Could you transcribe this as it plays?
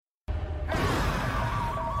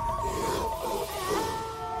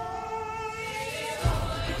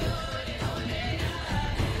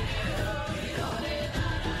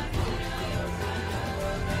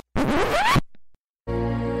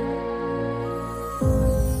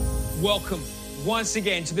Welcome once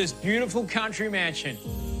again to this beautiful country mansion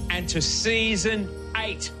and to season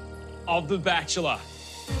 8 of The Bachelor.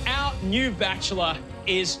 Our new Bachelor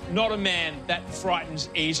is not a man that frightens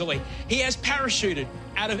easily. He has parachuted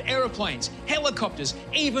out of aeroplanes, helicopters,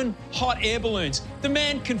 even hot air balloons. The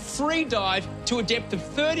man can free dive to a depth of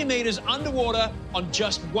 30 metres underwater on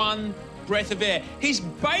just one breath of air. He's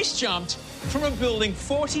base jumped from a building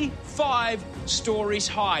 45 stories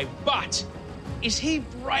high. But is he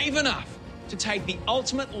brave enough to take the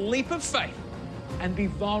ultimate leap of faith and be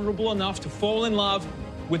vulnerable enough to fall in love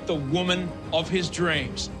with the woman of his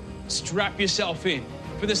dreams? Strap yourself in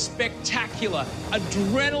for the spectacular,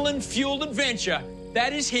 adrenaline-fueled adventure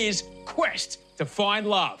that is his quest to find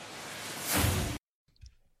love.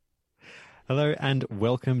 Hello and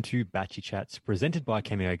welcome to Batchy Chats, presented by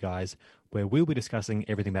Cameo Guys, where we'll be discussing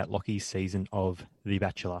everything about Lockie's season of The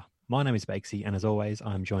Bachelor. My name is Bakesy, and as always,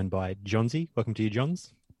 I'm joined by Johnsy. Welcome to you,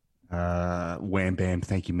 Johns. Wham bam,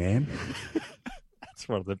 thank you, ma'am. That's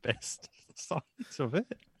one of the best signs of it.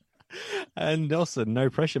 And Nelson, no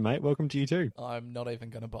pressure, mate. Welcome to you too. I'm not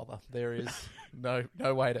even going to bother. There is no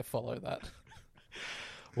way to follow that.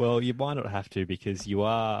 Well, you might not have to because you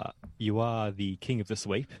are the king of the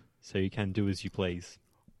sweep, so you can do as you please.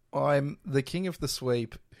 I'm the king of the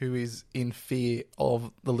sweep who is in fear of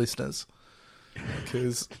the listeners.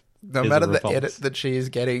 Because no matter the edit that she is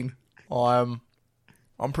getting, I'm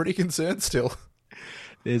pretty concerned still.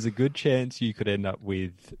 There's a good chance you could end up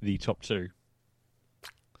with the top 2.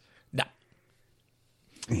 No.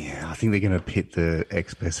 Yeah, I think they're going to pit the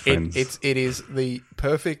ex-best friends. It is the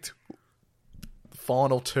perfect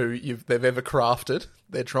final 2 they've ever crafted.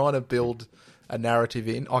 They're trying to build a narrative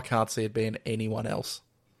in. I can't see it being anyone else.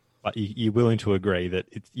 But you're willing to agree that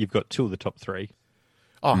you've got 2 of the top 3.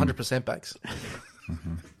 Oh, 100% Bakes.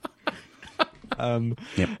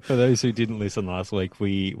 Yep. For those who didn't listen last week,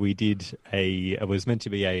 we did it was meant to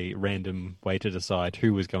be a random way to decide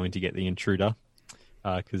who was going to get the intruder,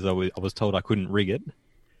 because I was told I couldn't rig it.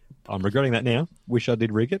 I'm regretting that now. Wish I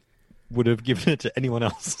did rig it. Would have given it to anyone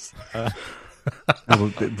else.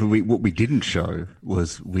 What we didn't show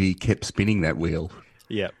was we kept spinning that wheel.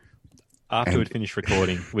 Yeah. After we'd finished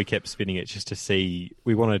recording, we kept spinning it just to see.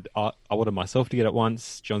 I wanted myself to get it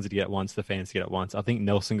once, Johns to get it once, the fans to get it once. I think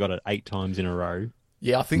Nelson got it 8 times in a row.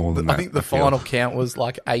 Yeah, I think the final count was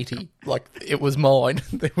like 80. Like, it was mine.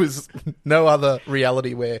 There was no other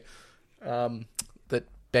reality where that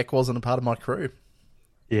Beck wasn't a part of my crew.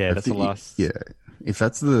 Yeah, that's the last. Yeah, if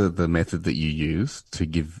that's the method that you use to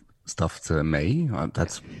give stuff to me, I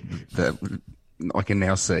can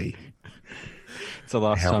now see. It's the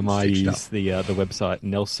last time I used the website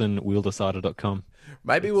nelsonwheeldecider.com.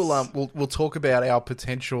 Maybe we'll talk about our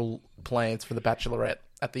potential plans for the Bachelorette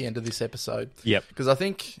at the end of this episode. Yep. Because I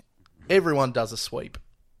think everyone does a sweep.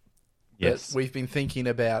 Yes. But we've been thinking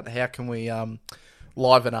about how can we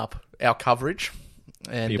liven up our coverage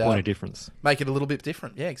and your point of difference, make it a little bit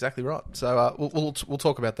different. Yeah, exactly right. So we'll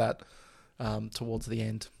talk about that towards the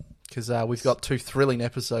end because we've got 2 thrilling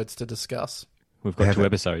episodes to discuss. We've got 2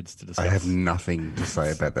 episodes to discuss. I have nothing to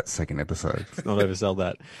say about that second episode. Let's not oversell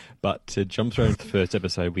that. But to jump straight into the first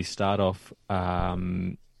episode, we start off,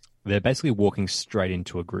 they're basically walking straight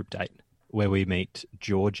into a group date where we meet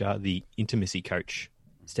Georgia, the intimacy coach,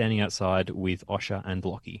 standing outside with Osher and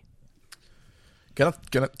Lockie. Gonna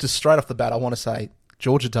just straight off the bat, I want to say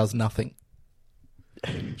Georgia does nothing.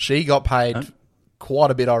 She got paid quite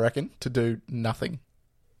a bit, I reckon, to do nothing.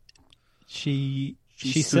 She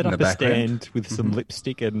set up a stand with some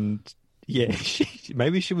lipstick and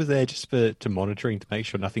maybe she was there just to monitoring to make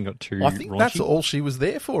sure nothing got too I think raunchy. That's all she was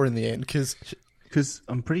there for in the end because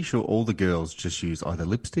I'm pretty sure all the girls just use either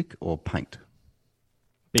lipstick or paint.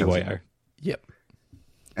 BYO. Yep.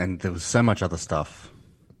 And there was so much other stuff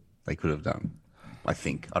they could have done. I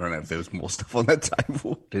think. I don't know if there was more stuff on that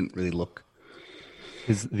table. Didn't really look.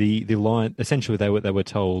 Because the line, essentially they were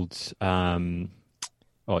told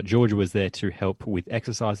Georgia was there to help with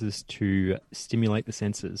exercises to stimulate the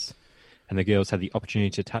senses. And the girls had the opportunity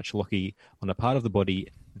to touch Lockie on a part of the body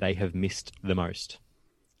they have missed the most.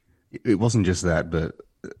 It wasn't just that, but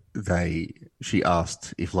she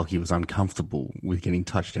asked if Lockie was uncomfortable with getting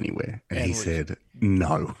touched anywhere. And he said,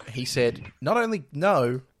 no. He said, not only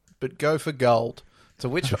no, but go for gold. To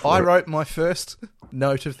which I wrote my first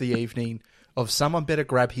note of the evening of someone better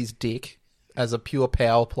grab his dick as a pure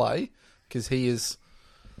power play, because he is...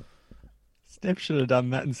 Steph should have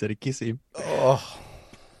done that instead of kiss him. Oh.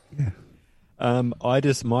 Yeah. My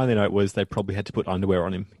only note was they probably had to put underwear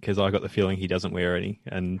on him, because I got the feeling he doesn't wear any.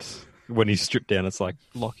 And when he's stripped down, it's like,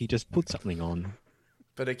 Lockie, just put something on.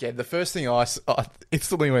 But again, the first thing I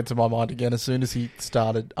instantly went to my mind again as soon as he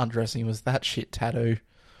started undressing was that shit tattoo.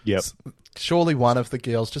 Yep. Surely one of the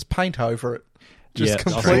girls just paint over it. Just Yeah,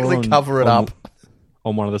 completely cover it up.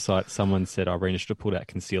 On one of the sites, someone said Irina should have pulled out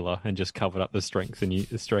concealer and just covered up the strength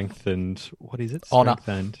and what is it? Honor.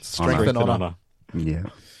 Strength and honor. Yeah.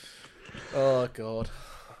 Oh, God.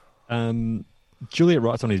 Juliet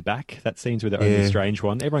writes on his back. That scene's with the only strange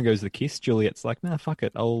one. Everyone goes to the kiss. Juliet's like, nah, fuck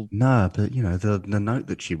it. No, but, the note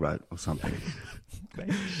that she wrote or something.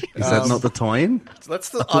 Is that not the tie-in? Let's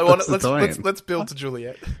build to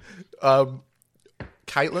Juliet.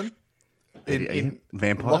 Caitlin in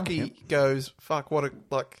Vampire. Lockie goes, fuck,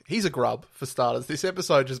 he's a grub for starters. This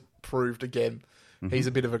episode just proved again he's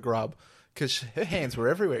a bit of a grub because her hands were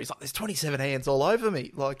everywhere. He's like, there's 27 hands all over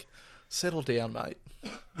me. Like, settle down, mate.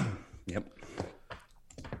 Yep.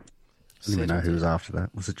 I didn't even know who was after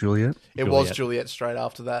that. Was it Juliet? It was Juliet straight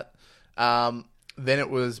after that. Then it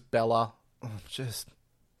was Bella. Oh, just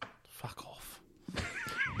fuck off.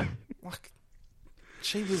 Like,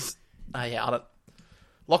 she was...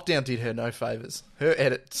 Lockdown did her no favours. Her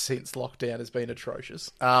edit since lockdown has been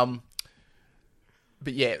atrocious. But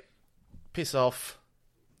yeah, piss off.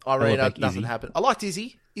 Irina, nothing happened. I liked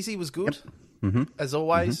Izzy. Izzy was good, as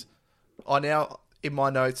always. I now, in my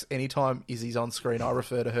notes, anytime Izzy's on screen, I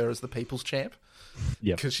refer to her as the people's champ.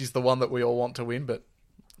 Yeah, because she's the one that we all want to win, but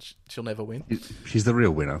she'll never win. She's the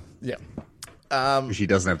real winner. Yeah. She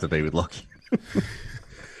doesn't have to be with Lockie.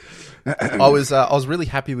 I was really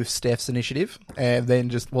happy with Steph's initiative, and then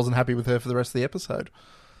just wasn't happy with her for the rest of the episode.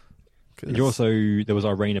 There was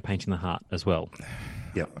Irina painting the heart as well.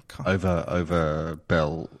 Yeah, over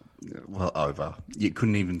Belle. Well, over. You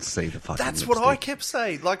couldn't even see the fucking That's lipstick. what I kept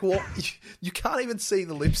saying. Like, what? You can't even see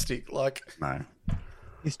the lipstick. Like, No.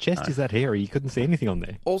 His chest is that hairy. You couldn't see anything on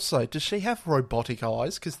there. Also, does she have robotic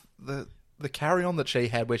eyes? Because the carry-on that she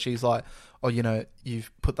had where she's like, oh,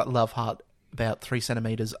 you've put that love heart about 3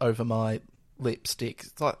 centimetres over my lipstick.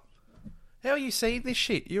 It's like, how are you seeing this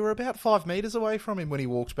shit? You were about 5 metres away from him when he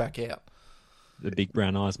walked back out. The big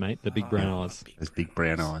brown eyes, mate. The big brown eyes. Those big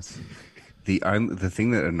brown eyes. The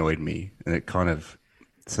thing that annoyed me, and it kind of...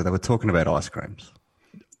 So they were talking about ice creams.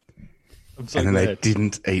 I'm so and then glad. they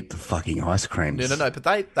didn't eat the fucking ice creams. No. But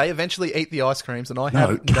they eventually eat the ice creams, and I have...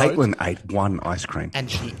 No, Caitlin ate one ice cream. And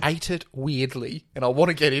she ate it weirdly, and I want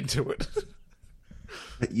to get into it.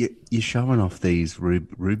 But you're showing off these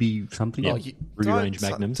Ruby something? Yeah, Ruby Range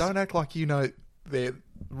Magnums. Don't act like you know they're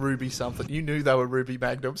Ruby something. You knew they were Ruby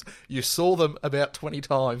Magnums. You saw them about 20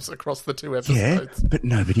 times across the 2 episodes. Yeah, but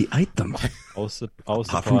nobody ate them. I was Apart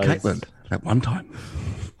surprised. from Caitlin, at one time.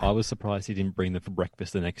 I was surprised he didn't bring them for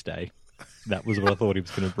breakfast the next day. That was what I thought he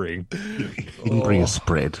was going to bring. He didn't bring a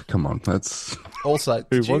spread. Come on, that's... Also,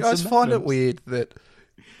 did you guys find it weird that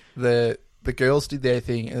the girls did their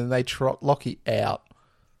thing and then they trot Lockie out?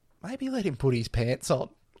 Maybe let him put his pants on.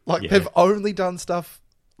 Like, they've only done stuff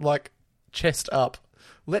like chest up.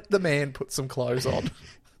 Let the man put some clothes on.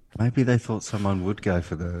 Maybe they thought someone would go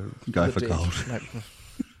for gold.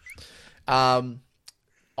 I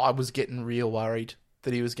was getting real worried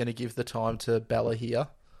that he was going to give the time to Bella here.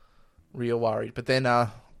 Real worried. But then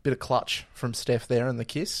a bit of clutch from Steph there and the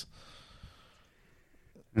kiss.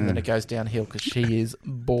 And then it goes downhill because she is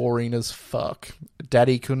boring as fuck.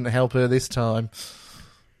 Daddy couldn't help her this time.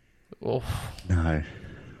 Oh. No.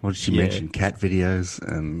 What did she mention? Cat videos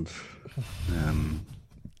and...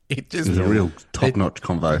 It was a real top-notch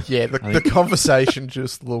convo. Yeah, the conversation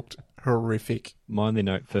just looked horrific. Mind the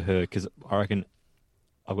note for her, because I reckon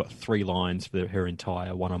I've got 3 lines for her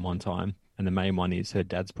entire one-on-one time, and the main one is her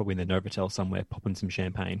dad's probably in the Novotel somewhere popping some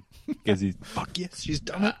champagne. Because he's, fuck yes, she's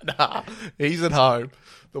done it. Nah, he's at home.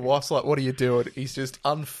 The wife's like, what are you doing? He's just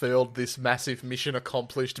unfurled this massive mission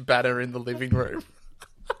accomplished banner in the living room.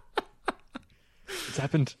 It's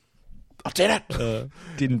happened. I did it.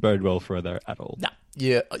 Didn't bode well for her, though, at all. Nah.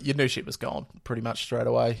 Yeah, you knew shit was gone pretty much straight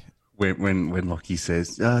away. When Lockie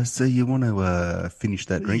says, so you want to finish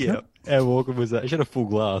that drink? Yeah. How awkward was that? She had a full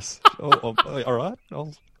glass. All right,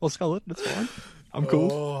 I'll scull it. That's fine. I'm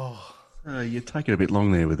cool. You're taking a bit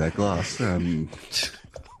long there with that glass.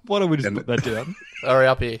 Why don't we just put that down? Hurry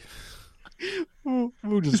up here.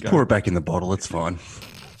 We'll just pour it back in the bottle. It's fine.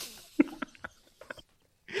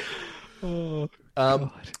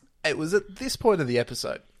 It was at this point of the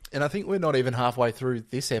episode, and I think we're not even halfway through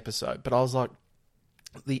this episode, but I was like,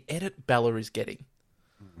 the edit Bella is getting,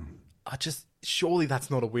 surely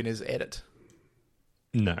that's not a winner's edit.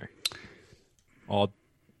 No. I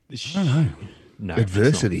don't know. No.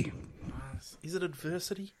 Adversity. Is it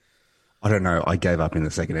adversity? I don't know. I gave up in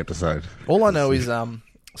the second episode. All I know is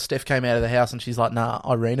Steph came out of the house and she's like, nah,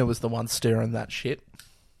 Irina was the one stirring that shit.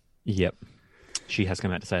 Yep. She has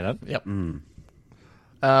come out to say that. Yep.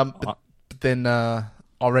 But then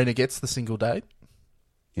Irina gets the single date.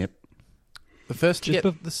 Yep. The first to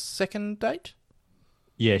get the second date?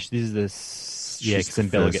 Yeah, this is because then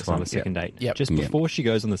Bella gets on the second date. Yep. Just before she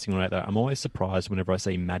goes on the single date, though, I'm always surprised whenever I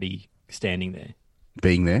see Maddie standing there.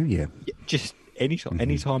 Being there, yeah. Just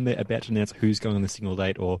anytime they're about to announce who's going on the single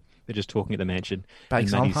date or they're just talking at the mansion.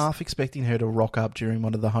 Bakes, I'm half expecting her to rock up during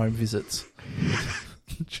one of the home visits.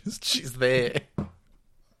 She's there.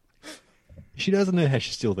 She doesn't know how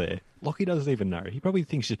she's still there. Lockie doesn't even know. He probably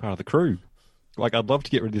thinks she's part of the crew. Like, I'd love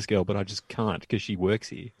to get rid of this girl, but I just can't because she works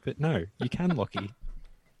here. But no, you can, Lockie.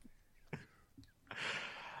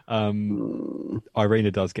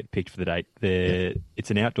 Irina does get picked for the date.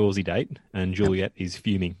 It's an outdoorsy date, and Juliet is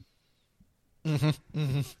fuming.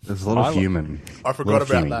 There's a lot of fuming. I forgot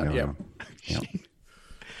about that, yeah.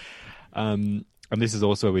 And this is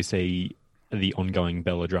also where we see the ongoing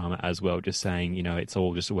Bella drama as well, just saying, it's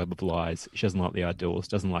all just a web of lies. She doesn't like the outdoors,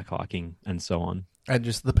 doesn't like hiking, and so on. And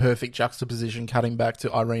just the perfect juxtaposition cutting back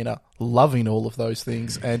to Irina loving all of those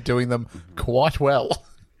things and doing them quite well.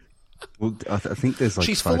 Well, I think there's like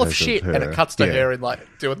she's full of shit, and it cuts to her in like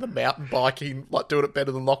doing the mountain biking, like doing it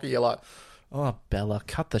better than Lockie. You're like, oh, Bella,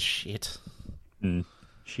 cut the shit.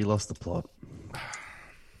 She lost the plot.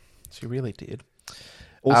 She really did.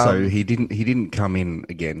 Also, he didn't come in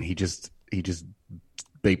again. He just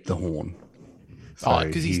beeped the horn. So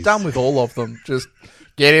because he's done with all of them. Just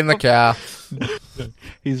get in the car.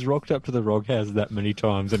 He's rocked up to the Rog House that many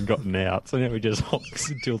times and gotten out, so now he just honks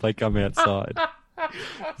until they come outside.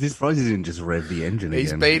 Surprised he didn't just rev the engine again.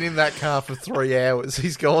 He's been in that car for 3 hours.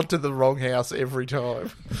 He's gone to the wrong house every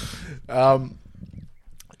time.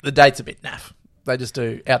 The date's a bit naff. They just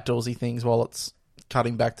do outdoorsy things while it's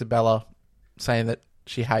cutting back to Bella saying that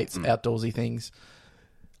she hates outdoorsy things.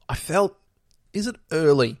 I felt, is it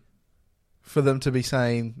early for them to be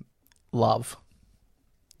saying love?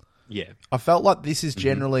 Yeah. I felt like this is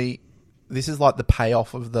generally, this is like the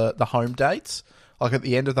payoff of the home dates. Like at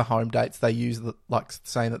the end of the home dates, they use like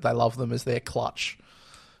saying that they love them as their clutch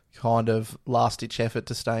kind of last-ditch effort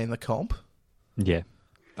to stay in the comp. Yeah.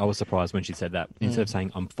 I was surprised when she said that. Instead of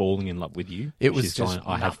saying, I'm falling in love with you, it was she's just saying,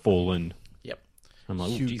 I have fallen. Yep. I'm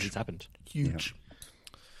like, oh, jeez, it's happened. Huge.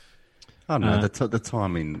 I don't know. The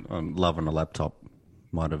time in Love on a Laptop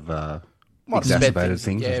might have exacerbated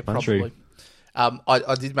things. Yeah, probably. True.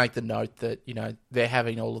 I did make the note that, they're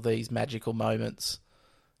having all of these magical moments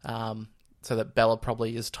so that Bella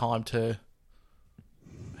probably is time to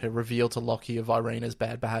her reveal to Lockie of Irina's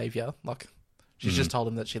bad behaviour. Like, she's just told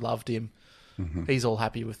him that she loved him. He's all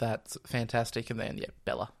happy with that. It's fantastic. And then,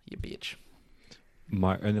 Bella, you bitch.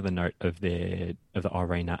 My only other note of the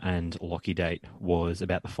Irina and Lockie date was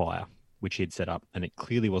about the fire, which he'd set up, and it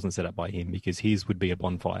clearly wasn't set up by him because his would be a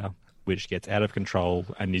bonfire, which gets out of control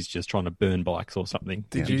and is just trying to burn bikes or something.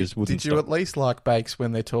 Did you at least like Bakes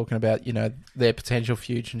when they're talking about, their potential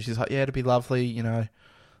future? And she's like, yeah, it'd be lovely,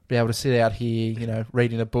 be able to sit out here,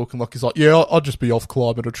 reading a book. And Lockie's like, yeah, I'd just be off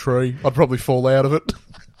climbing a tree. I'd probably fall out of it.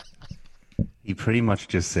 He pretty much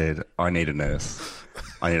just said, I need a nurse.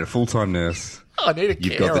 I need a full-time nurse. I need a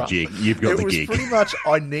carer. You've got the gig. You've got the gig. It was pretty much,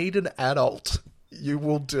 I need an adult. You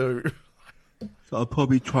will do. So I'll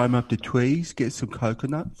probably climb up the trees, get some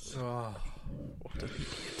coconuts. Oh, what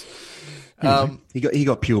an idiot. He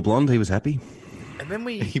got pure blonde. He was happy. And then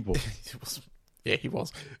He was. he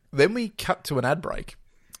was. Then we cut to an ad break,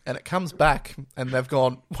 and it comes back, and they've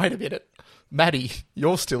gone, wait a minute, Maddie,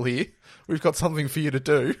 you're still here. We've got something for you to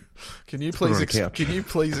do. Can you please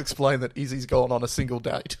explain that Izzy's gone on a single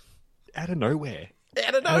date? Out of nowhere.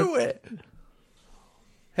 Out of nowhere.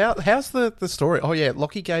 How's the story? Oh, yeah,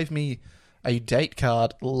 Lockie gave me a date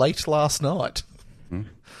card late last night.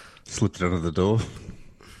 Slipped it under the door.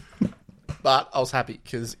 But I was happy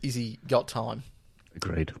because Izzy got time.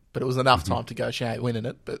 Agreed. But it was enough time to go, she ain't winning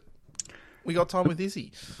it, but we got time with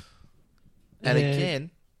Izzy. And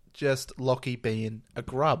again, just Lockie being a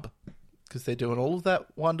grub because they're doing all of that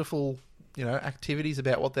wonderful, activities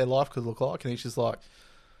about what their life could look like, and he's just like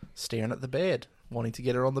staring at the bed, wanting to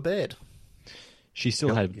get her on the bed. She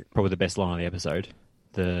still had probably the best line of the episode.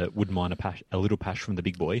 The wouldn't mind a little pash from the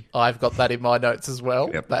big boy. I've got that in my notes as well.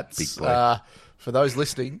 Yep, that's big boy. For those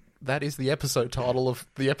listening, that is the episode title of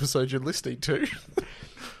the episode you're listening to.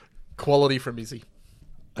 Quality from Izzy.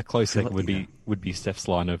 A close second would be Steph's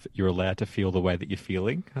line of "You're allowed to feel the way that you're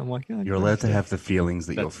feeling." I'm like, you're allowed to have the feelings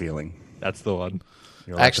that you're feeling. That's the one.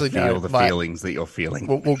 You're allowed to feel the feelings that you're feeling.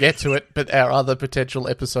 We'll get to it, but our other potential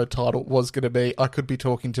episode title was going to be "I could be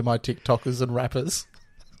talking to my TikTokers and rappers."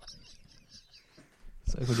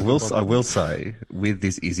 I will say, with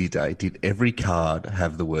this Izzy Day, did every card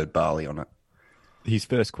have the word barley on it? His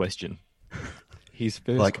first question.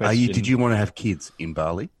 Did you want to have kids in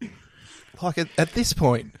Bali? Like, at this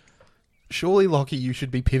point, surely, Lockie, you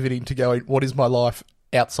should be pivoting to going, what is my life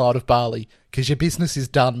outside of Bali? Because your business is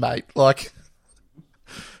done, mate. Like,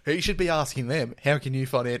 he should be asking them, how can you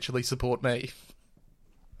financially support me?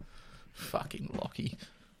 Fucking Lockie.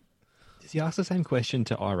 Does he ask the same question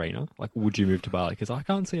to Irina? Like, would you move to Bali? Because I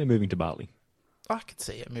can't see her moving to Bali. I could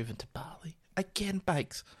see her moving to Bali. Again,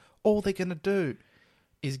 Bakes, all they're going to do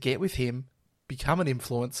is get with him, become an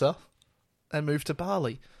influencer, and move to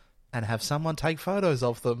Bali, and have someone take photos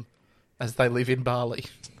of them as they live in Bali.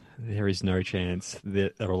 There is no chance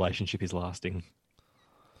that a relationship is lasting.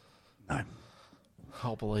 No.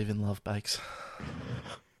 I'll believe in love, Bakes.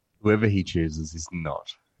 Whoever he chooses is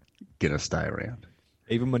not going to stay around.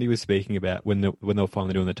 Even when he was speaking about when they were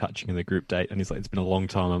finally doing the touching in the group date, and he's like, it's been a long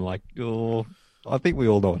time, I'm like, oh, I think we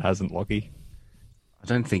all know it hasn't, Lockie. I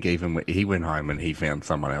don't think even he went home and he found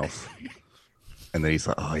someone else. And then he's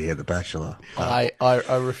like, oh yeah, The Bachelor. I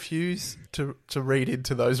refuse to read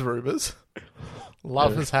into those rumours.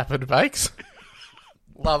 Love has happened, Bakes.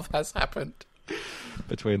 Love has happened.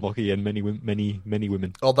 Between Lockie and many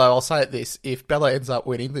women. Although I'll say it this, if Bella ends up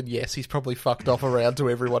winning, then yes, he's probably fucked off around to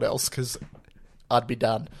everyone else, because I'd be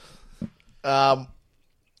done. Cocktail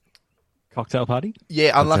party?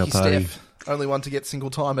 Yeah, unlucky Steph. Only one to get single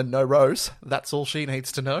time and no Rose. That's all she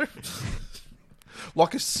needs to know.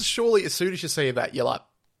 Like, surely as soon as you see that, you're like,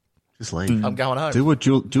 just leave. I'm going home. Do what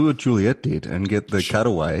Juliet did and get the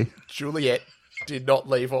cutaway. Juliet did not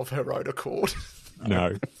leave of her own accord.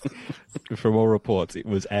 No. From all reports, it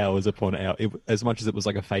was hours upon hours. As much as it was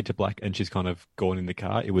like a fade to black and she's kind of gone in the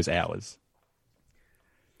car, it was hours.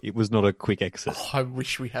 It was not a quick exit. Oh, I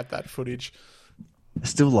wish we had that footage. I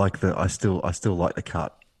still like the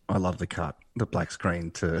cut. I love the cut, the black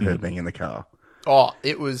screen to her being in the car. Oh,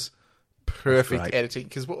 it was perfect editing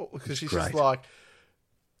because she's Great. just like,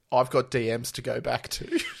 I've got DMs to go back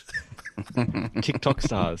to. TikTok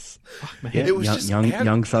stars. Yeah, it was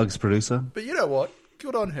young Thugs producer. But you know what?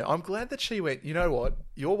 Good on her. I'm glad that she went, you know what?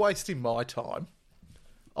 You're wasting my time.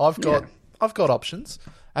 I've got options.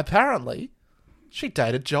 Apparently, she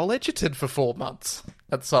dated Joel Edgerton for 4 months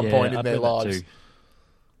at some point in their lives.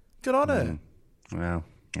 Good on her. Well,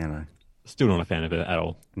 you know. Still not a fan of it at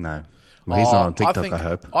all. No. Well, he's not on TikTok, I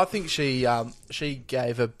hope. I think she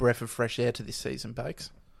gave a breath of fresh air to this season,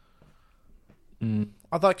 Bakes. I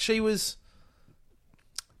like she wasn't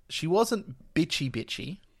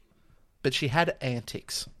bitchy, but she had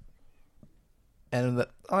antics. And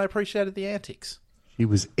I appreciated the antics. She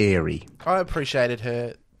was airy. I appreciated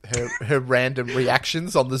her random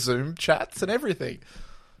reactions on the Zoom chats and everything.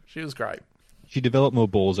 She was great. She developed more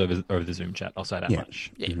balls over the Zoom chat, I'll say that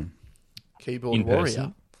much. Yeah. Mm-hmm. Keyboard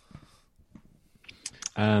warrior.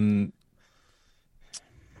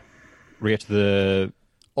 We get to the...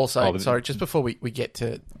 Also, sorry, just before we get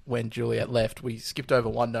to when Juliet left, we skipped over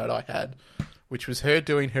one note I had, which was her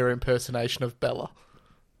doing her impersonation of Bella.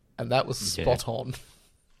 And that was spot on.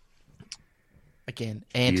 Again,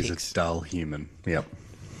 antics. He is a dull human. Yep.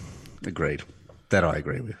 Agreed. That I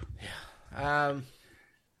agree with. Yeah.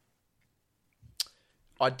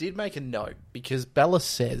 I did make a note because Bella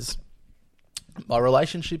says, my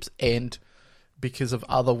relationships end because of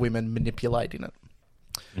other women manipulating it.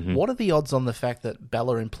 Mm-hmm. What are the odds on the fact that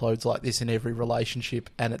Bella implodes like this in every relationship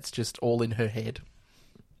and it's just all in her head?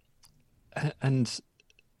 And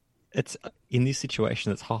it's in this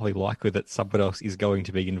situation, it's highly likely that someone else is going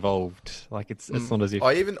to be involved. Like it's not as if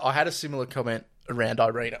I had a similar comment around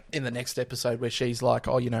Irina in the next episode where she's like,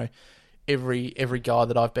 "Oh, you know, every guy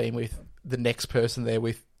that I've been with, the next person they're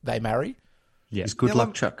with, they marry." Yeah, it's good luck,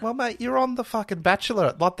 like, Chuck. Well, mate, you're on the fucking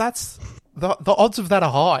Bachelor. Like that's the odds of that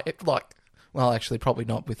are high. Well, actually, probably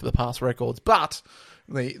not with the past records, but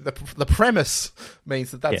the premise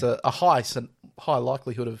means that that's a high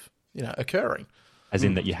likelihood of occurring. As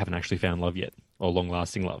in that you haven't actually found love yet, or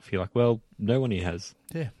long-lasting love. You're like, well, no one here has.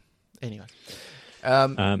 Yeah. Anyway,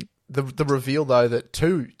 the reveal though that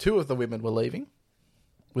two of the women were leaving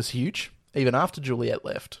was huge, even after Juliet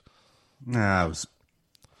left. Nah, it was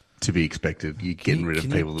to be expected. You're getting rid of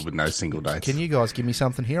people with no single dates. Can you guys give me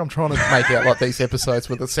something here? I'm trying to make out like these episodes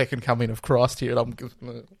with the second coming of Christ here,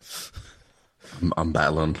 and I'm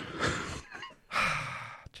battling.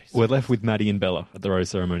 We're left with Maddie and Bella at the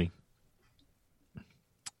rose ceremony.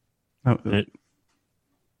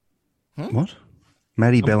 What?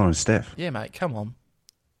 Maddie, Bella, and Steph. Yeah, mate. Come on.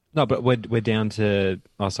 No, but we're down to.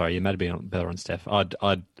 Oh, sorry, Maddie, Bella, and Steph. I'd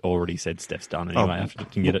already said Steph's done anyway. I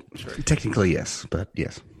didn't get it. Technically, yes, but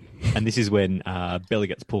yes. And this is when Bella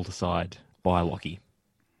gets pulled aside by Lockie.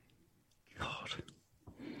 God.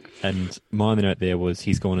 And my other note there was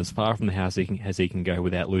he's gone as far from the house as he can go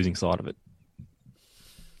without losing sight of it.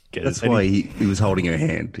 That's why he was holding her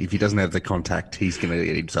hand. If he doesn't have the contact, he's going to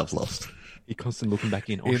get himself lost. You're constantly looking back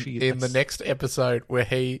in. In the next episode where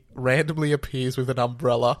he randomly appears with an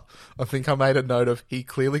umbrella, I think I made a note of he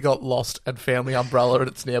clearly got lost and found the umbrella and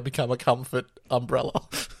it's now become a comfort umbrella.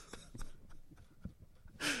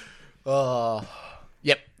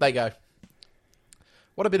 Yep, there you go.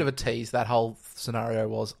 What a bit of a tease that whole scenario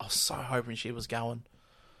was. I was so hoping she was going.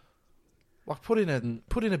 Like, put in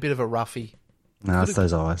a bit of a roughie. No, it's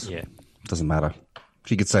those eyes. Yeah. Doesn't matter.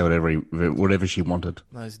 She could say whatever she wanted.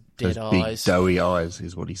 Those dead Those eyes. big doughy eyes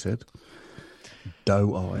is what he said.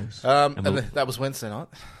 Doe eyes. That was Wednesday night.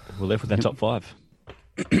 We're left with that top 5.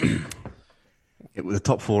 It was the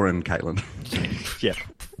top 4 and Caitlin. Yeah.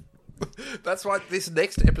 That's why this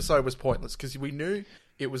next episode was pointless, because we knew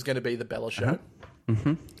it was going to be the Bella show.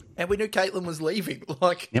 Mm-hmm. And we knew Caitlin was leaving.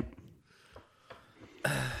 Like, Yep.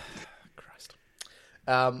 Christ.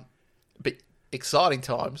 But exciting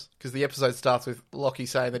times, because the episode starts with Lockie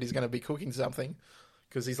saying that he's going to be cooking something,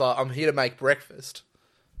 because he's like, I'm here to make breakfast.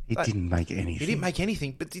 He didn't make anything. He didn't make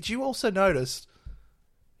anything. But did you also notice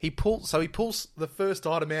he pulls the first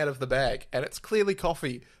item out of the bag, and it's clearly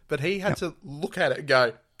coffee, but he had to look at it and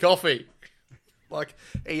go, coffee. Like,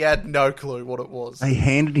 he had no clue what it was. They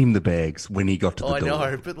handed him the bags when he got to the door.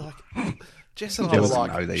 I know, but like, Jess and I were doesn't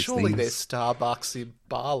know like, these surely things. there's Starbucks in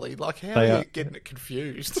Bali. Like, how They are are- you getting it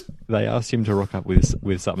confused? They asked him to rock up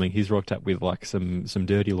with something. He's rocked up with like some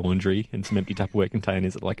dirty laundry and some empty Tupperware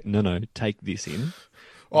containers. Like, no, take this in.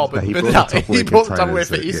 Oh, but He no, brought the he Tupperware brought the Tupperware containers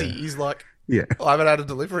for that- Izzy. yeah. He's like, Yeah. I haven't had a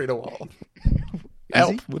delivery in a while. Izzy,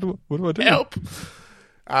 Help. what do I do? Help.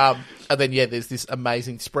 And then, there's this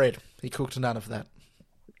amazing spread. He cooked none of that.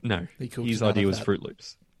 No, He cooked his none idea of was that. Fruit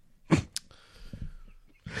Loops.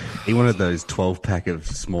 He wanted those 12-pack of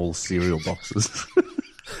small cereal boxes.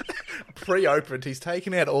 Pre-opened, he's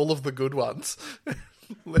taken out all of the good ones.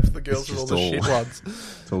 Left the girls with all just the all- shit ones.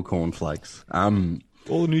 It's all cornflakes. All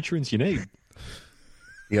the nutrients you need.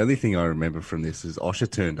 The only thing I remember from this is Osher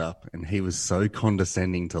turned up and he was so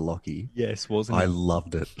condescending to Lockie. Yes, wasn't I it?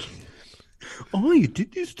 loved it. Oh, you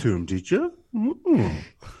did this to him, did you? Mm,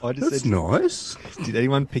 I just that's said, nice. did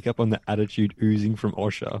anyone pick up on the attitude oozing from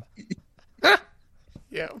Osher?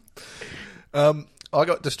 Yeah. I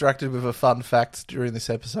got distracted with a fun fact during this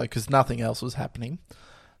episode because nothing else was happening.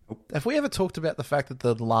 Have we ever talked about the fact that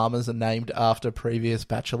the llamas are named after previous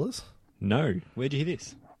bachelors? No. Where'd you hear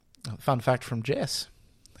this? Fun fact from Jess,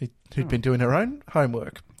 who'd been doing her own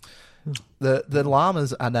homework. The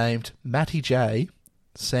llamas are named Matty J,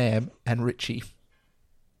 Sam, and Richie.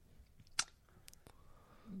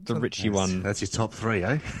 The Richie one. That's your top 3,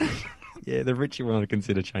 eh? Yeah, the Richie one I'd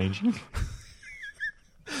consider changing.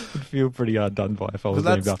 I'd feel pretty hard done by if I was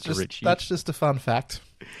But named after Richie. That's just a fun fact.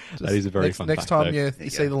 That is a very next, fun next fact, time though. you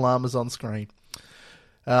see the llamas on screen.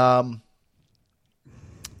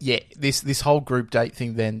 This whole group date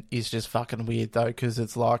thing then is just fucking weird though, because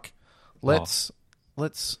it's like, let's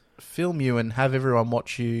film you and have everyone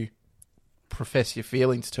watch you profess your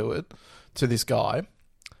feelings to this guy.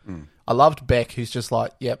 I loved Beck, who's just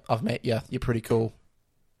like, yep, I've met you, you're pretty cool.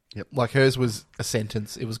 Yep. Like hers was a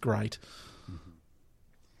sentence. It was great.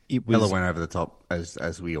 It Bella was went over the top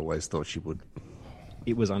as we always thought she would.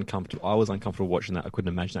 it was uncomfortable. I was uncomfortable watching that. I couldn't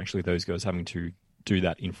imagine actually those girls having to do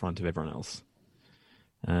that in front of everyone else.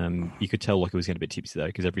 You could tell like it was getting a bit tipsy though,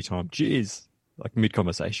 because every time, cheers, like mid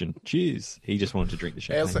conversation, cheers, he just wanted to drink the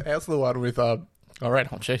champagne. How's the one with, all right,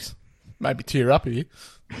 jeez, maybe tear up here.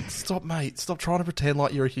 Stop, mate. Stop trying to pretend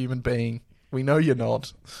like you're a human being. We know you're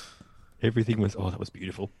not. Everything was, that was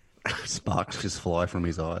beautiful. Sparks just fly from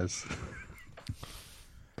his eyes.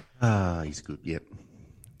 He's good. Yep.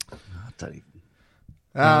 Don't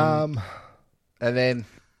even. And then,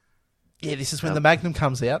 this is when the Magnum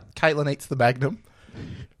comes out. Caitlin eats the Magnum,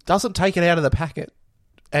 doesn't take it out of the packet,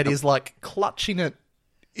 and is like clutching it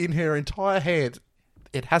in her entire hand.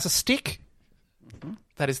 It has a stick.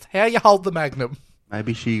 That is how you hold the Magnum.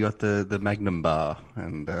 Maybe she got the Magnum bar,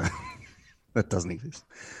 and that doesn't exist.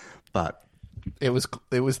 But It was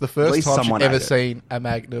the first least time she'd someone ever ate it. seen a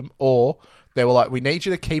Magnum, or they were like, we need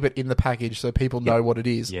you to keep it in the package so people know what it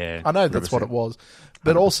is. Yeah, I know that's what 100%. it was.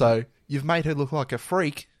 But also, you've made her look like a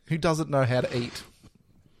freak who doesn't know how to eat.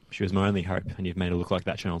 She was my only hope, and you've made her look like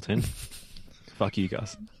that, Channel 10. Fuck you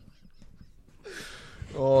guys.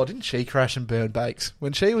 Oh, didn't she crash and burn bakes?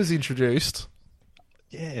 When she was introduced,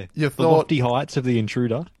 Yeah. You The thought- lofty heights of the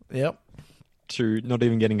intruder yep. to not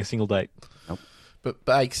even getting a single date. But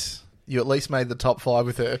Bakes, you at least made the top 5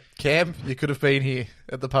 with her. Cam, you could have been here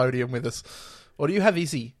at the podium with us. Or do you have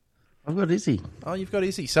Izzy? I've got Izzy. Oh, you've got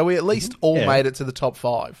Izzy. So we at least all made it to the top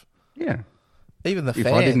 5. Yeah. Even the fans.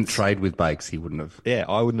 If I didn't trade with Bakes, he wouldn't have. Yeah,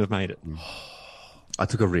 I wouldn't have made it. I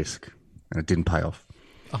took a risk, and it didn't pay off.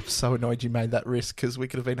 I'm so annoyed you made that risk because we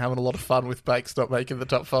could have been having a lot of fun with Bakes not making the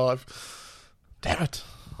top 5. Damn it.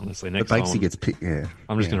 Honestly, But next time Bakesy gets picked, yeah.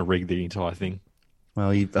 I'm just going to rig the entire thing.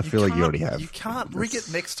 Well, I feel like you already have. You can't rig it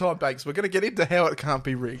next time, Bakes. We're going to get into how it can't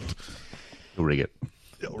be rigged. You'll rig it.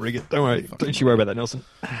 I'll rig it. Don't worry. Don't you worry about that, Nelson.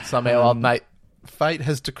 Somehow, mate, fate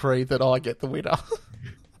has decreed that I get the winner.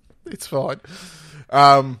 It's fine.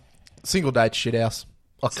 Single date shithouse.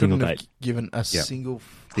 I couldn't have given a single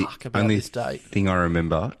fuck about this date. The thing I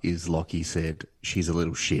remember is Lockie said, she's a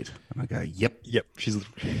little shit. And I go, yep. Yep. She's.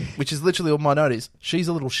 Which is literally all my note is. She's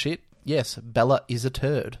a little shit. Yes, Bella is a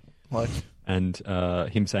turd. Like, And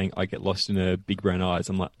him saying, I get lost in her big brown eyes.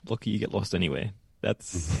 I'm like, Lockie, you get lost anywhere.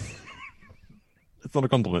 That's not a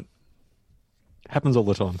compliment. Happens all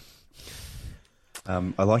the time.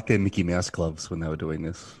 I like their Mickey Mouse gloves when they were doing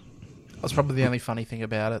this. that's probably the only funny thing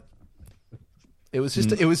about it. It was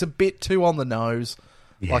just it was a bit too on the nose.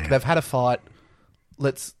 Yeah. Like they've had a fight.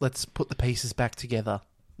 Let's put the pieces back together.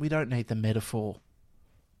 We don't need the metaphor.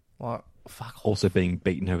 Like fuck off. Also being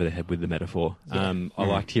beaten over the head with the metaphor. Yeah. I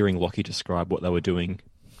liked hearing Lockie describe what they were doing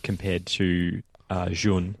compared to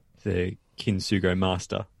Jun, the Kintsugo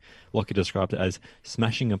master. Lockie described it as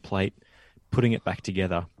smashing a plate, putting it back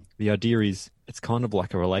together. The idea is it's kind of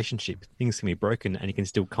like a relationship. Things can be broken and you can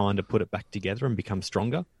still kind of put it back together and become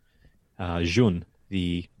stronger. Jun,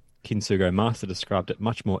 the Kintsugo master, described it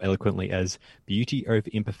much more eloquently as beauty over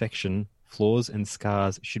imperfection, flaws and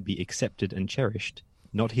scars should be accepted and cherished,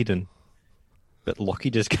 not hidden. But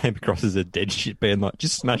Lockie just came across as a dead shit being like,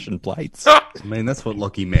 just smashing plates. I mean, that's what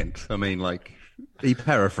Lockie meant. I mean, like, he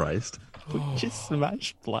paraphrased. Just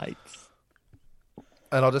smash plates.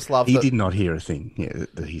 And I just love He did not hear a thing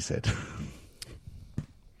that he said.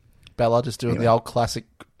 Bella just doing the old classic,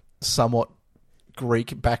 somewhat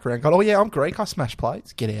Greek background. Going, oh yeah, I'm Greek. I smash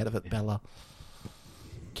plates. Get out of it, Bella.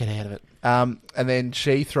 Get out of it. And then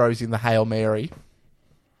she throws in the Hail Mary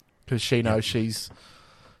because she knows she's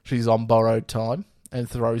on borrowed time and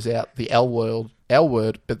throws out the L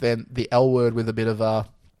word, but then the L word with a bit of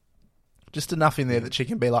just enough in there that she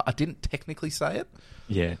can be like, I didn't technically say it.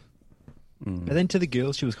 Yeah. But then to the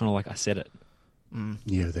girls, she was kind of like, I said it.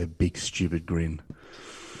 Yeah, their big stupid grin.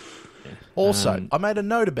 Yeah. Also, I made a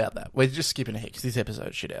note about that. We're just skipping ahead because this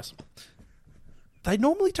episode shit house. They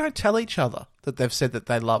normally don't tell each other that they've said that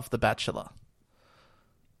they love The Bachelor.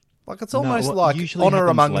 Like it's almost like Honor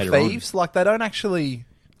Among Thieves. Like they don't actually,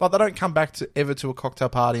 like they don't come back ever to a cocktail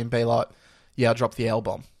party and be like, "Yeah, I dropped the L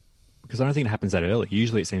bomb." Because I don't think it happens that early.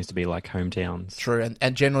 Usually, it seems to be like hometowns. True,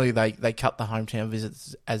 and generally they cut the hometown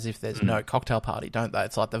visits as if there's no cocktail party, don't they?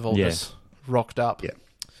 It's like they've all just rocked up. Yeah.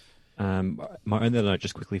 My only note,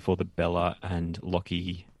 just quickly for the Bella and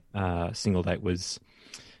Lockie single date, was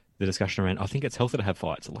the discussion around, I think it's healthy to have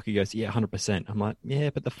fights. Lockie goes, yeah, 100%. I'm like, yeah,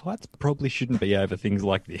 but the fights probably shouldn't be over things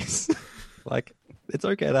like this. Like, it's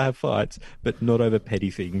okay to have fights, but not over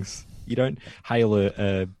petty things. You don't hail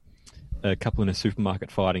a couple in a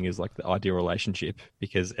supermarket fighting as like the ideal relationship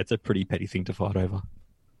because it's a pretty petty thing to fight over.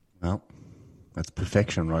 Well, that's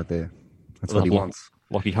perfection right there. That's what he wants.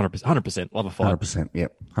 Lockie, 100%. Love a fight. 100%,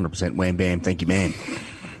 yep. 100%. Wham, bam. Thank you, man.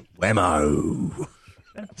 Whammo.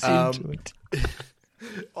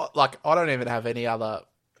 Like, I don't even have any other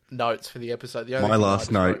notes for the episode. The only My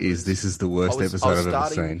last note is this is the worst episode I've ever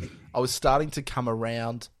seen. I was starting to come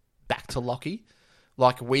around back to Lockie.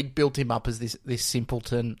 Like, we'd built him up as this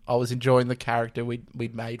simpleton. I was enjoying the character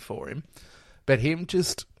we'd made for him. But him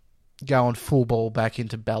just going full ball back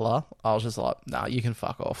into Bella, I was just like, nah, you can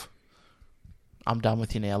fuck off. I'm done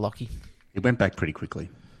with you now, Lockie. It went back pretty quickly.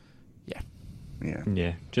 Yeah. Yeah.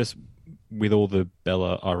 Yeah. Just with all the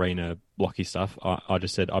Bella, Irina, Lockie stuff, I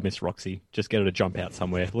just said, I miss Roxy. Just get her to jump out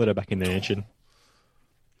somewhere. Let her back in the mansion.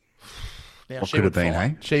 Now, what could have been,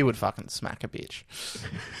 hey? She would fucking smack a bitch.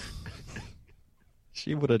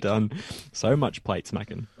 She would have done so much plate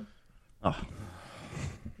smacking. Oh.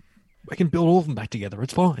 We can build all of them back together.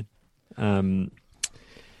 It's fine.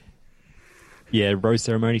 Yeah, rose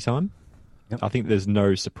ceremony time. Yep. I think there's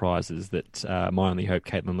no surprises that my only hope,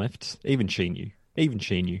 Caitlin, left. Even she knew.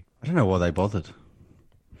 I don't know why they bothered.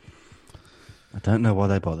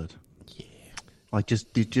 Yeah. Like,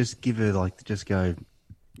 just give her, like, just go,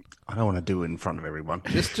 I don't want to do it in front of everyone.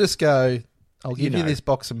 Just go, I'll give you this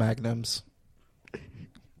box of Magnums.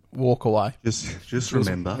 Walk away. Just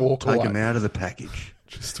remember, take them out of the package.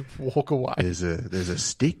 Just walk away. There's a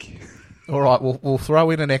stick. All right, we'll throw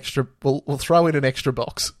in an extra. We'll throw in an extra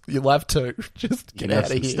box. You'll have two. Just get out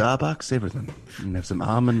of here. Starbucks, everything. You can have some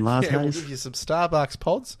almond lattes. Yeah, we'll give you some Starbucks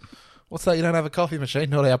pods. What's that? You don't have a coffee machine?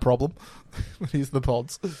 Not our problem. Here's the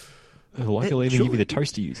pods. Like I'll even give you the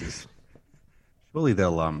toaster users. Surely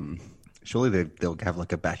they'll have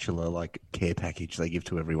like a bachelor like care package they give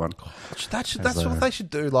to everyone. That's what they should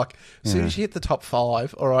do. Like as soon as you hit the top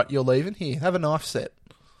 5, all right, you're leaving. Here, have a knife set.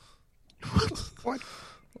 What?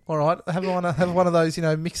 All right, have one of those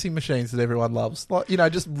mixing machines that everyone loves. Like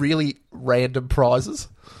just really random prizes.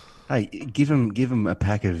 Hey, give them a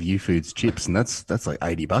pack of U-Foods chips, and that's like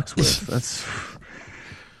 $80 worth.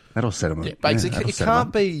 That'll set them up. Yeah, basically, it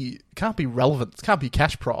can't be relevant. It can't be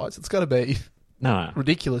cash prize. It's got to be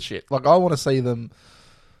ridiculous shit. Like I want to see them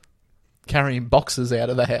carrying boxes out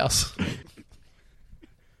of the house. It'd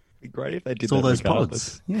be great if they did all that those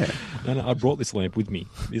regardless. pods. Yeah. No, I brought this lamp with me.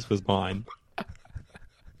 This was mine.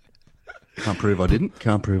 Can't prove I didn't.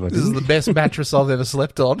 This is the best mattress I've ever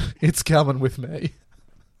slept on. It's coming with me.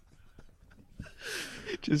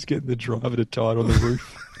 Just getting the driver to tie it on the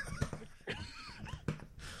roof.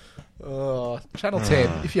 Channel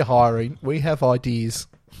 10, if you're hiring, we have ideas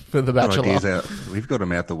for The Bachelor. We've got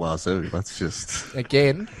them out the wazoo. Let's just...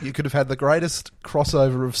 Again, you could have had the greatest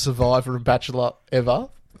crossover of Survivor and Bachelor ever.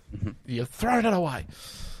 You've thrown it away.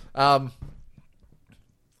 I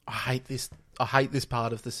hate this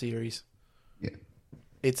part of the series. Yeah.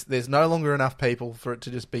 There's no longer enough people for it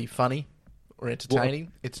to just be funny or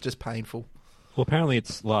entertaining. It's just painful. Well, apparently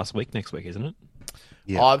it's next week, isn't it?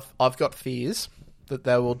 Yeah. I've got fears that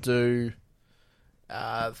they will do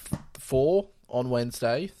 4 on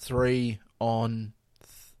Wednesday, 4 on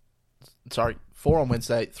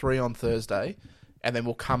Wednesday, 3 on Thursday, and then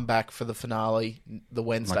we'll come back for the finale the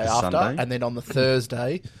Wednesday after, Sunday? and then on the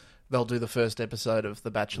Thursday they'll do the first episode of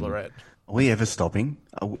The Bachelorette. Are we ever stopping?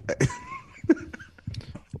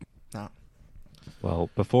 No. Well,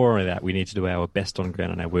 before that, we need to do our best on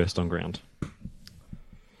ground and our worst on ground.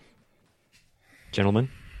 Gentlemen,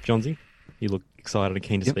 Johnsy, you look excited and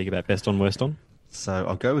keen to speak about best on, worst on. So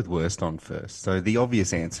I'll go with worst on first. So the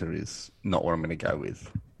obvious answer is not what I'm going to go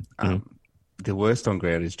with. The worst on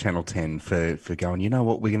ground is Channel 10 for going, you know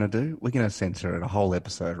what we're going to do? We're going to censor a whole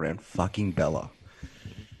episode around fucking Bella.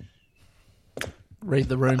 Read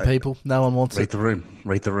the room, people. No one wants it. Read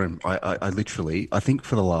the room. I literally, I think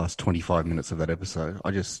for the last 25 minutes of that episode,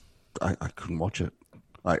 I couldn't watch it.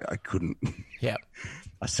 I couldn't. Yeah.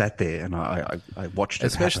 I sat there and I watched it.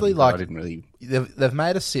 Especially happen, I didn't really. They've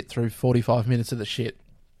made us sit through 45 minutes of the shit.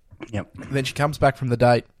 Yep. Then she comes back from the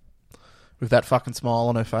date with that fucking smile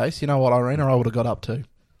on her face. You know what, Irene? Or I would have got up too.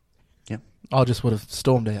 Yep. I just would have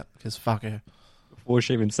stormed out because fuck her. Before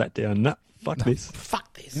she even sat down, fuck this.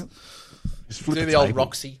 Fuck this. Yep. Just Do the old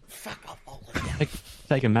Roxy. Fuck off.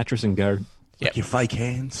 Take a mattress and go. Yep. Your fake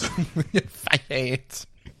hands. Your fake hands.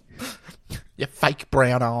 Your fake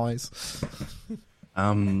brown eyes.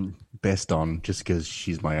 Best on, just because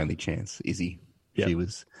she's my only chance. Izzy. Yep.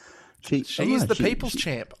 She is the people's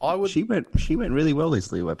champ. She went really well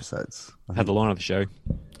these Leo episodes. Had the line of the show.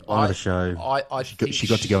 I think she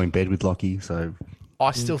got to go in bed with Lockie, so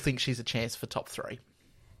I still think she's a chance for top 3.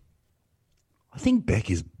 I think Beck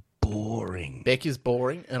is boring. Beck is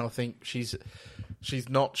boring, and I think she's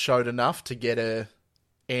not showed enough to get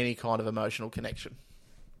any kind of emotional connection.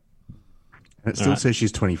 And it still says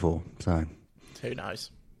she's 24, so who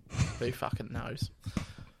knows? Who fucking knows?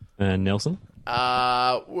 And Nelson?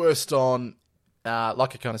 Worst on,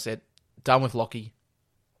 like I kind of said, done with Lockie.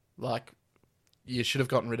 Like, you should have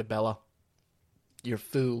gotten rid of Bella. You're a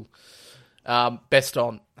fool. Best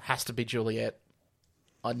on has to be Juliet.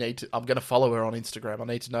 I'm going to follow her on Instagram. I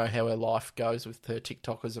need to know how her life goes with her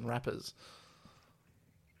TikTokers and rappers.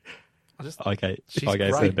 Okay, I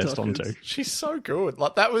gave her best on too. She's so good.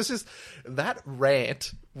 Like, that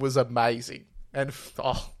rant was amazing. And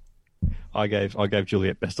I gave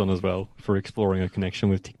Juliet best on as well for exploring a connection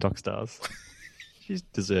with TikTok stars. She's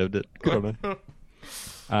deserved it. Good on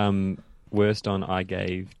her. Worst on I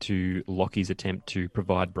gave to Lockie's attempt to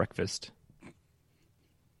provide breakfast.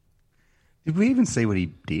 Did we even see what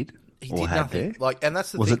he did? He did nothing. There? And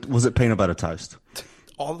that's the thing. Was it peanut butter toast?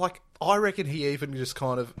 I reckon he even just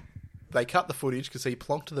kind of. They cut the footage because he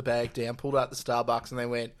plonked the bag down, pulled out the Starbucks, and they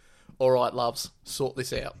went, "All right, loves, sort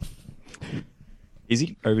this out."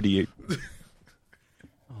 Izzy, over to you.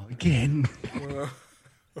 Again.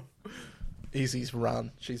 Izzy's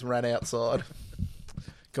run. She's run outside.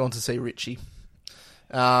 Gone to see Richie.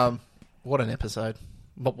 What an episode.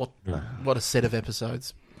 What a set of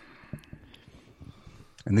episodes.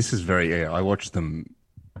 And this is I watched them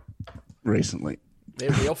recently.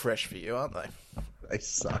 They're real fresh for you, aren't they? They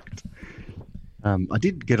sucked. I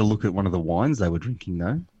did get a look at one of the wines they were drinking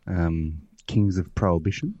though. Kings of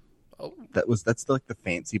Prohibition. Oh. That's like the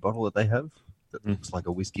fancy bottle that they have. That looks like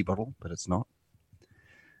a whiskey bottle, but it's not.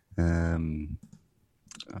 I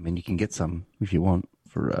mean, you can get some if you want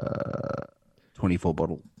for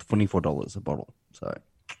 $24 a bottle. So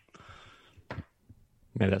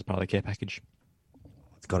maybe that's part of the care package.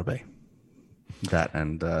 It's got to be that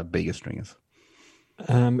and bigger stringers.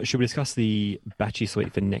 Should we discuss the Batchy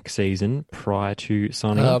suite for next season prior to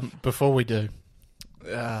signing off? Before we do,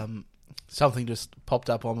 something just popped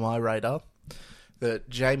up on my radar that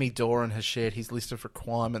Jamie Doran has shared his list of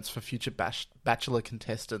requirements for future Bachelor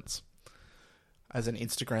contestants as an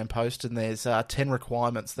Instagram post, and there's 10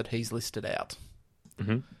 requirements that he's listed out.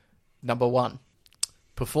 Mm-hmm. Number 1,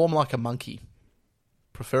 perform like a monkey,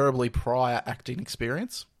 preferably prior acting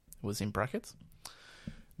experience, was in brackets.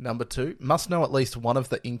 Number 2, must know at least one of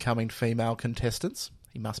the incoming female contestants.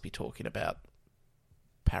 He must be talking about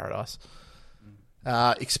Paradise.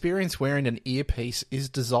 Experience wearing an earpiece is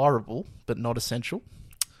desirable, but not essential.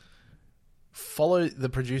 Follow the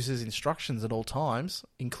producer's instructions at all times,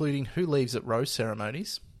 including who leaves at rose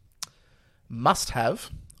ceremonies. Must have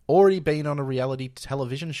already been on a reality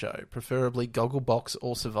television show, preferably Gogglebox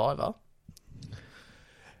or Survivor.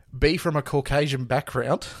 Be from a Caucasian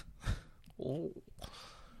background.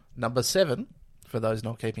 Number 7, for those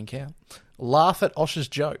not keeping count, laugh at Osh's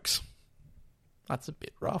jokes. That's a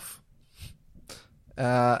bit rough. Be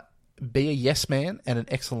a yes man and an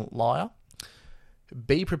excellent liar.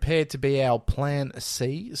 Be prepared to be our plan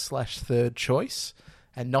C/third choice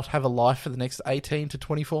and not have a life for the next 18 to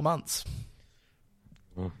 24 months.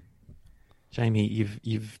 Jamie,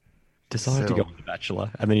 you've decided to go on The Bachelor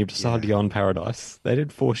and then you've decided to go on Paradise. They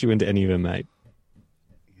didn't force you into any of them, mate.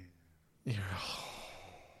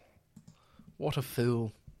 What a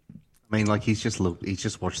fool. I mean, like, he's just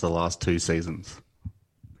watched the last 2 seasons.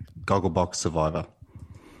 Gogglebox, Survivor.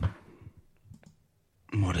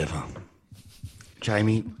 Whatever.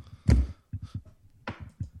 Jamie.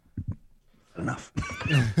 Enough.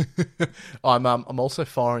 I'm also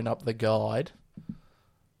firing up the guide.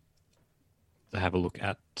 To have a look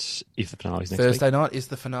at if the finale's next week. Thursday night is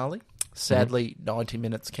the finale. Sadly, 90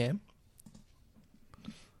 minutes, Cam.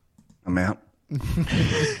 I'm out.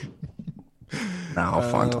 No,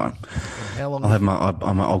 I'll find time. How long?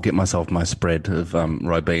 I'll get myself my spread of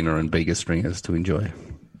Ribena and bigger stringers to enjoy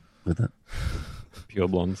with it. Pure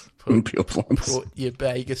blondes. Pure blondes. Put your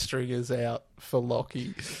Bega stringers out for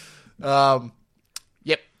Lockie.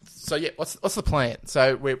 Yep. So what's the plan?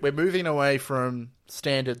 So we're moving away from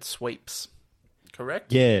standard sweeps,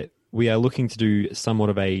 correct? Yeah, we are looking to do somewhat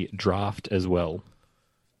of a draft as well.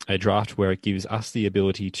 A draft where it gives us the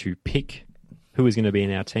ability to pick who is going to be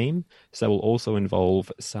in our team. So that will also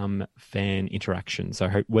involve some fan interaction.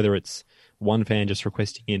 So whether it's one fan just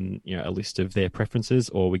requesting in a list of their preferences,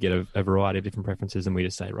 or we get a variety of different preferences and we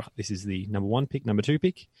just say, right, this is the number 1 pick, number 2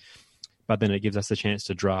 pick. But then it gives us the chance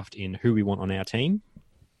to draft in who we want on our team.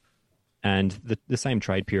 And the same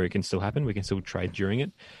trade period can still happen. We can still trade during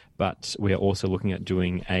it. But we are also looking at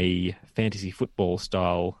doing a fantasy football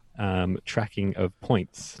style tracking of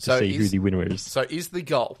points to see who the winner is. So is the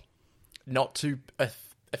goal not to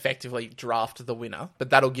effectively draft the winner,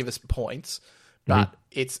 but that'll give us points, but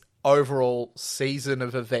its overall season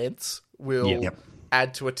of events will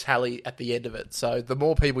add to a tally at the end of it. So the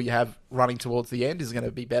more people you have running towards the end is going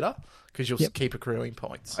to be better because you'll keep accruing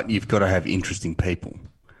points. But you've got to have interesting people.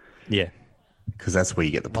 Yeah. Because that's where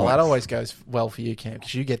you get the points. Well, that always goes well for you, Cam,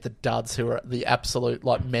 because you get the duds who are the absolute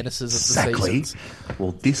menaces of the seasons.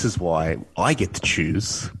 Well, this is why I get to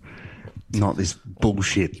choose, not this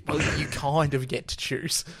bullshit. Well, you kind of get to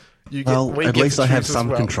choose. At least I have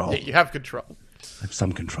some control. Yeah, you have control. I have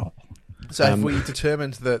some control. So have we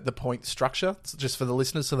determined the point structure, just for the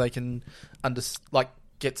listeners, so they can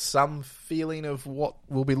get some feeling of what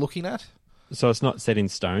we'll be looking at? So it's not set in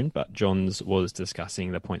stone, but Johns was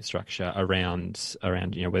discussing the point structure around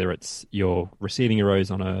whether it's you're receiving a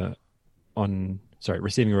rose on an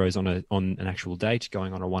actual date,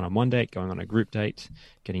 going on a one-on-one date, going on a group date,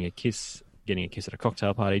 getting a kiss at a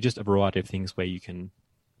cocktail party, just a variety of things where you can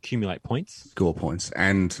accumulate points. Score points.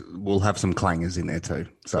 And we'll have some clangers in there too.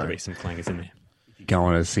 So there'll be some clangers in there. If you go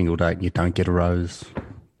on a single date and you don't get a rose,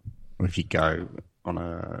 or if you go on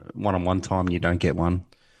a one-on-one time and you don't get one,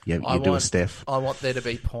 you do a Steph. I want there to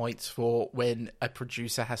be points for when a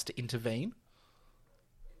producer has to intervene.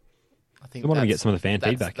 I think we want to get some of the fan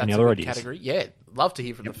feedback. Any other ideas? Category? Yeah, love to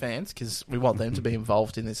hear from the fans because we want them to be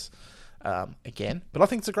involved in this again. But I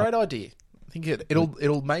think it's a great idea. I think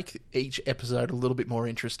it'll make each episode a little bit more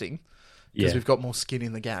interesting because we've got more skin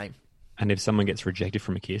in the game. And if someone gets rejected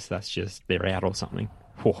from a kiss, that's just they're out or something.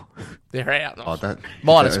 Whew. They're out. Oh,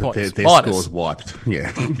 minus points. Their minus. score's wiped.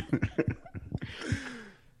 Yeah.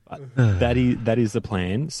 That is the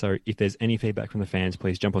plan. So if there's any feedback from the fans,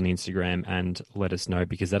 please jump on the Instagram and let us know,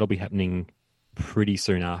 because that'll be happening pretty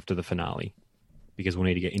soon after the finale, because we'll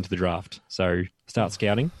need to get into the draft. So start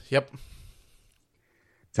scouting. Yep.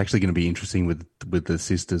 It's actually going to be interesting with the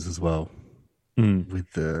sisters as well.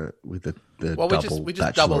 With the well, double we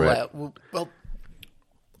just double bachelorette. out. Well,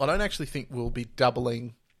 I don't actually think we'll be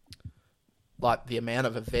doubling like the amount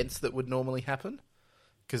of events that would normally happen,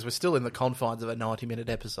 because we're still in the confines of a 90-minute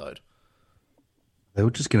episode. They were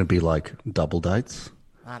just going to be like double dates.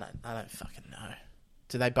 I don't fucking know.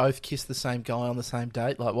 Do they both kiss the same guy on the same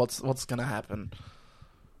date? Like, what's going to happen?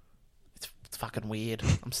 It's fucking weird.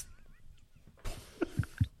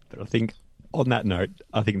 But I think on that note,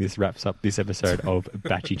 I think this wraps up this episode of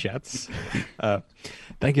Batchy Chats.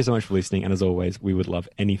 Thank you so much for listening, and as always, we would love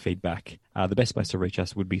any feedback. The best place to reach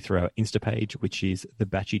us would be through our Insta page, which is the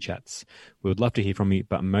Batchy Chats. We would love to hear from you,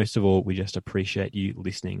 but most of all, we just appreciate you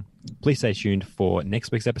listening. Please stay tuned for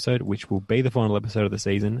next week's episode, which will be the final episode of the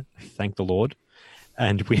season. Thank the Lord.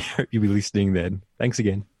 And we hope you'll be listening then. Thanks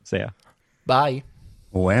again. See ya. Bye.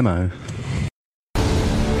 Or ammo.